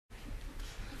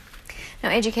Now,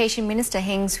 Education Minister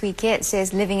Heng Swee Keat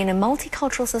says living in a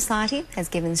multicultural society has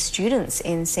given students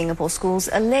in Singapore schools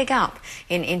a leg up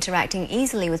in interacting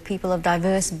easily with people of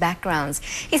diverse backgrounds.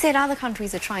 He said other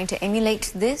countries are trying to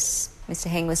emulate this. Mr.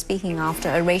 Heng was speaking after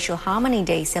a Racial Harmony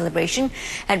Day celebration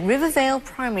at Rivervale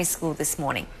Primary School this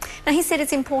morning. Now, he said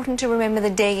it's important to remember the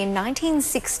day in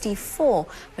 1964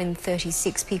 when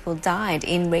 36 people died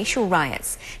in racial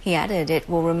riots. He added it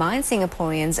will remind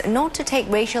Singaporeans not to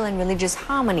take racial and religious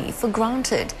harmony for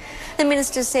granted. The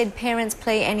minister said parents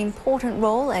play an important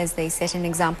role as they set an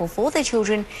example for their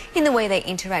children in the way they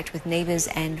interact with neighbours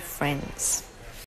and friends.